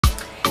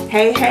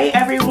Hey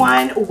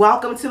everyone,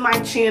 welcome to my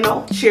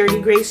channel,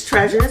 Charity Grace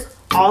Treasures,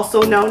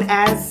 also known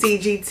as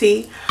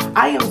CGT.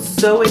 I am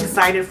so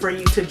excited for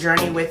you to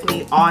journey with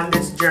me on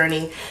this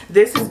journey.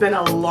 This has been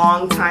a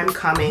long time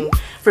coming.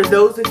 For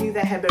those of you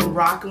that have been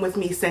rocking with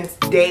me since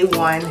day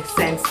one,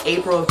 since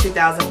April of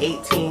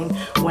 2018,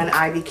 when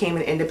I became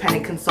an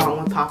independent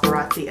consultant with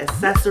Paparazzi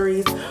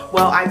Accessories,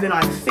 well, I've been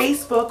on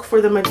Facebook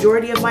for the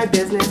majority of my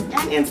business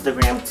and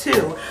Instagram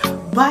too.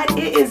 But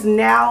it is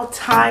now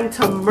time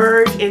to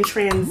merge and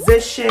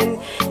transition,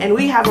 and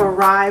we have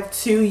arrived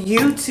to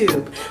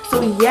YouTube.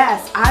 So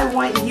yes, I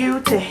want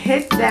you to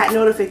hit that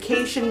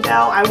notification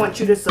bell. I want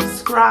you to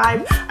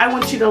subscribe. I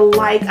want you to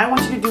like. I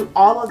want you to do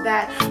all of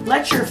that.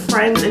 Let your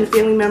friends and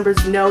family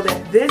members know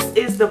that this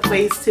is the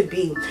place to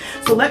be.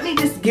 So let me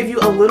just give you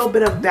a little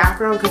bit of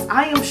background, because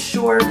I am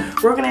sure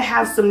we're going to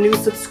have some new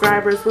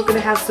subscribers. We're going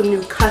to have some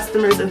new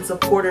customers and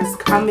supporters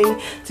coming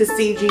to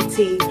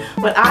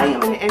CGT. But I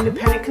am an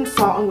independent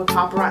consultant with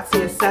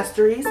Paparazzi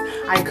Accessories.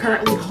 I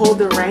currently hold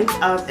the rank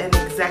of an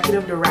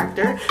executive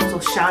director. So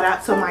shout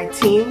out to my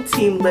team,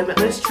 Team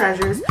Limitless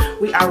Treasures.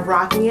 We are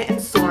rocking it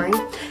and soaring.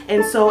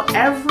 And so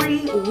every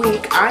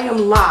week I am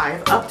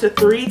live up to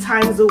 3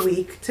 times a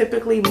week,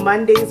 typically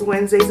Mondays,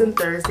 Wednesdays, and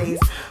Thursdays.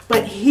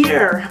 But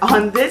here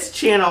on this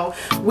channel,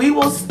 we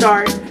will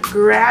start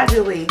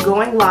gradually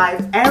going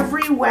live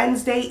every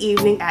Wednesday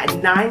evening at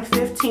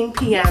 9:15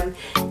 p.m.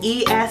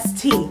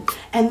 EST.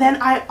 And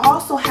then I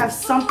also have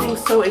something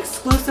so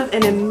exclusive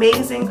and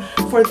amazing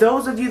for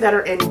those of you that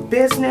are in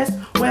business,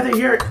 whether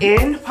you're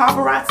in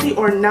paparazzi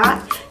or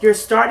not, you're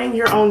starting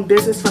your own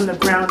business from the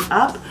ground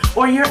up,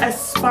 or you're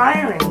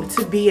aspiring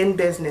to be in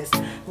business.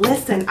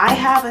 Listen, I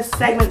have a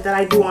segment that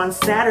I do on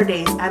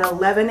Saturdays at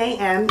 11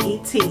 a.m.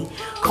 ET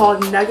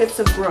called Nuggets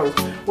of Growth,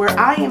 where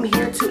I am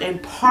here to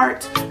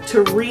impart,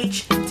 to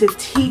reach, to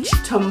teach,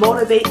 to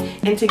motivate,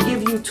 and to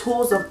give you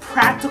tools of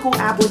practical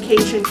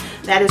application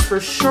that is for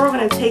sure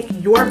going to take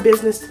your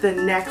business to the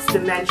next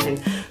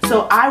dimension.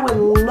 So I would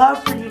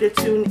love for you to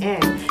tune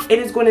in. It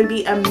is going to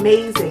be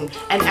amazing.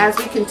 And as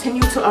we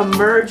continue to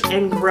emerge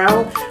and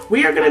grow,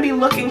 we are going to be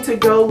looking to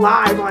go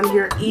live on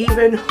here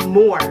even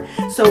more.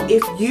 So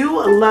if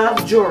you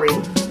love jewelry,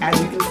 as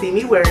you can see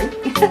me wearing,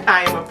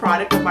 I am a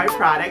product of my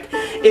product.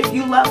 If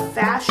you love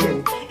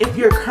fashion, if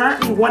you're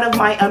currently one of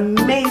my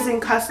amazing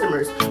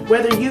customers,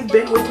 whether you've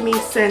been with me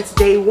since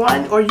day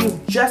one or you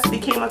just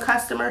became a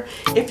customer,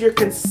 if you're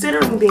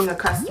considering being a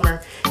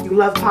customer, you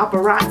love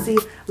paparazzi,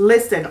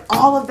 listen,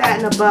 all of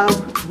that and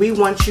above, we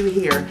want you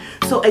here.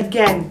 So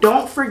again,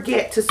 don't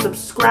forget to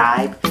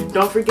subscribe,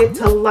 don't forget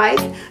to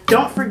like,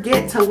 don't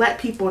forget to let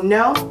people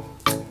know.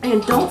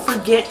 And don't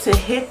forget to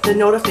hit the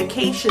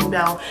notification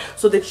bell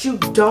so that you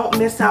don't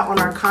miss out on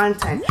our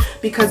content,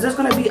 because there's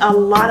going to be a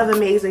lot of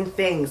amazing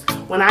things.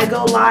 When I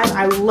go live,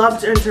 I love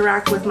to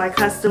interact with my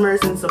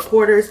customers and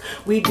supporters.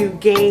 We do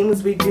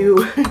games, we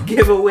do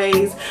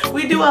giveaways,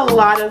 we do a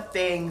lot of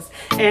things.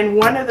 And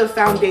one of the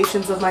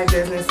foundations of my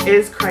business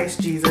is Christ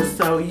Jesus.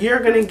 So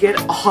you're going to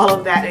get all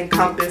of that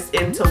encompassed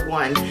into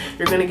one.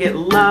 You're going to get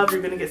love,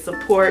 you're going to get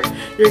support,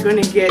 you're going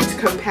to get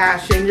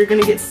compassion, you're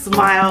going to get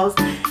smiles,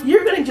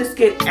 you're going to just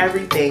get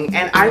everything.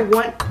 And I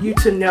want you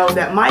to know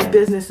that my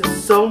business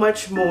is so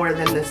much more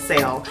than the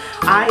sale.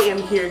 I am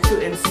here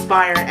to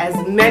inspire as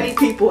many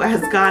people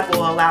as God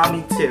will allow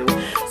me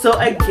to. So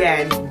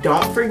again,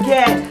 don't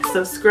forget,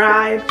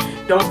 subscribe,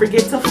 don't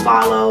forget to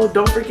follow,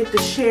 don't forget to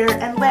share,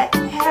 and let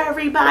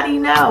everybody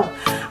know.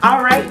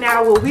 All right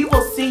now, well, we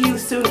will see you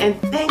soon, and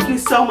thank you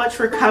so much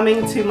for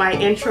coming to my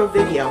intro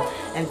video.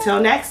 Until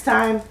next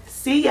time,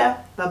 see ya.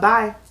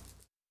 Bye-bye.